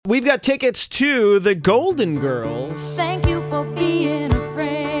we've got tickets to the Golden Girls. Thank you for being a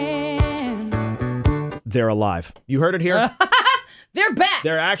friend. They're alive. You heard it here? They're back.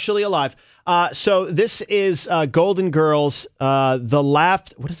 They're actually alive. So this is Golden Girls, what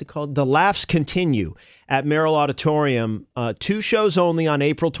is it called? The Laughs Continue at Merrill Auditorium. 2 shows only on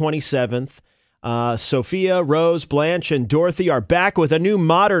April 27th. Sophia, Rose, Blanche, and Dorothy are back with a new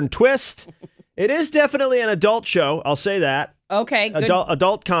modern twist. It is definitely an adult show. I'll say that. Okay, good.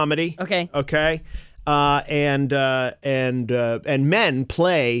 Adult comedy. Okay. Okay. And men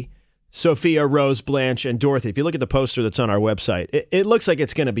play Sophia, Rose, Blanche, and Dorothy. If you look at the poster that's on our website, it looks like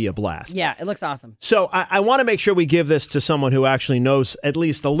it's going to be a blast. Yeah, it looks awesome. So I want to make sure we give this to someone who actually knows at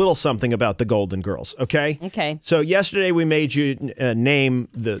least a little something about the Golden Girls, okay? Okay. So yesterday we made you name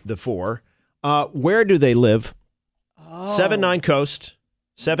the 4. Where do they live? 79 Coast,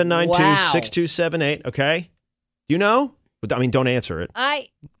 792-6278, okay? You know? I mean, don't answer it.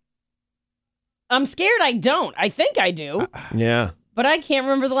 I'm scared I don't. I think I do. Yeah. But I can't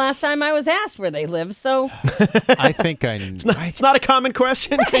remember the last time I was asked where they live, so... I think I... It's not a common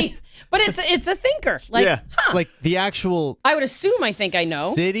question. Right. But it's a thinker. Like, yeah. Like the actual... I would assume I think I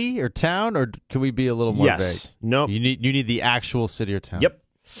know. City or town, or can we be a little more vague? Nope. You need the actual city or town. Yep.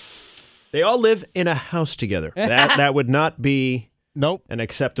 They all live in a house together. That would not be an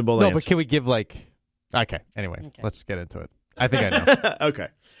acceptable answer. No, but can we give Okay, anyway, let's get into it. I think I know. Okay.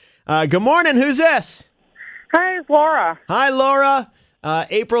 Good morning. Who's this? Hi, it's Laura. Hi, Laura.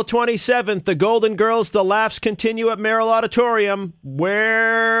 April 27th, the Golden Girls, the Laughs Continue at Merrill Auditorium.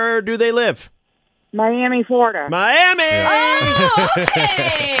 Where do they live? Miami, Florida. Miami! Oh,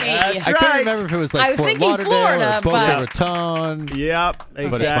 okay. That's I right. couldn't remember if it was I was Fort thinking Lauderdale Florida, or Boca but- Raton. Yep,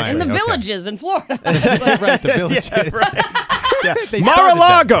 exactly. In the Okay. villages in Florida. Right, the villages. Yeah, right. Yeah. They started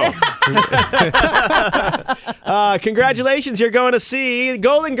Mar-a-Lago. Congratulations, you're going to see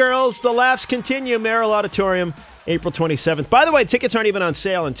Golden Girls, the Laughs Continue, Merrill Auditorium, April 27th. By the way, tickets aren't even on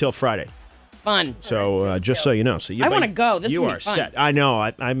sale until Friday. Fun. So just so you know. So I want to go. This you will be are fun. set. I know.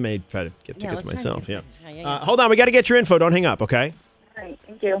 I may try to get tickets let's try to myself. get Yeah. tickets. Yeah. Hold on. We got to get your info. Don't hang up, okay? All right,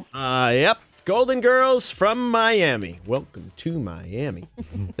 thank you. Yep. Golden Girls from Miami. Welcome to Miami.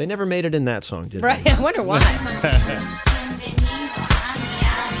 They never made it in that song, did Right. they? I wonder why.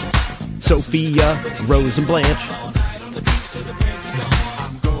 Sophia, Rose, and Blanche.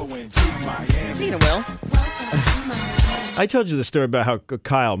 Tina will. I told you the story about how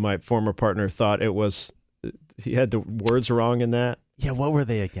Kyle, my former partner, thought it was, he had the words wrong in that. Yeah, what were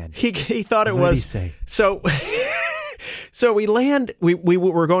they again? He thought it What was. did he say? So we land. We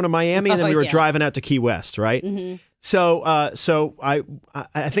were going to Miami, and then we were yeah. driving out to Key West, right? Mm-hmm. So I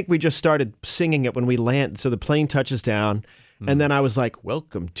think we just started singing it when we land. So the plane touches down, and then I was like,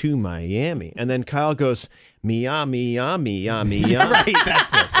 "Welcome to Miami," and then Kyle goes, "Miami, Miami, Miami." Right,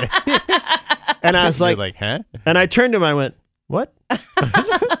 that's it. And I was You're like, like, huh? and I turned to him. I went, "What?"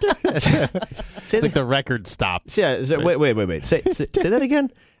 It's like the record stops. Yeah. Wait. Say that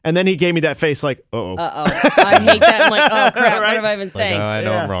again. And then he gave me that face like, uh-oh. I hate that. I'm like, oh, crap. What have I been Like, saying? I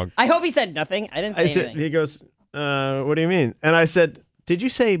know I'm wrong. I hope he said nothing. I didn't say anything. He goes, what do you mean? And I said, did you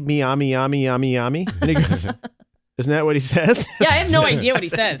say Miami, Miami, Miami, Miami? And he goes, isn't that what he says? Yeah, I have no idea what he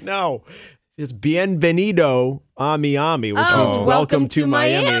says. No. It's bienvenido a Miami, which means welcome to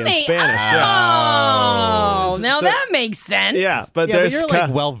Miami in Spanish. Oh, now So- that makes sense. Yeah, but Yeah, but there's you're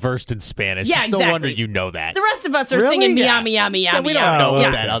like well versed in Spanish. Yeah, It's no exactly. wonder you know that. The rest of us are Really? singing Yeah. Miami, Miami, Yeah, Miami. we don't know what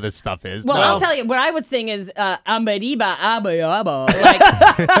Yeah. that other stuff is. Well, No. I'll tell you, what I would sing is Ambariba, Abba, Abba. Like,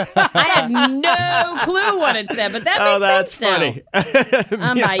 I had no clue what it said, but that makes that's sense funny.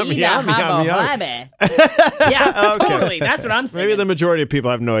 now. Ambaida, Miami, Haba, Miami. Habe. Yeah, Okay. totally. That's what I'm saying. Maybe the majority of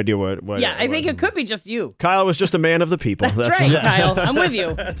people have no idea what Yeah, it I think was. it could be just you. Kyle was just a man of the people. That's right, Kyle. I'm with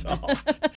you. That's all.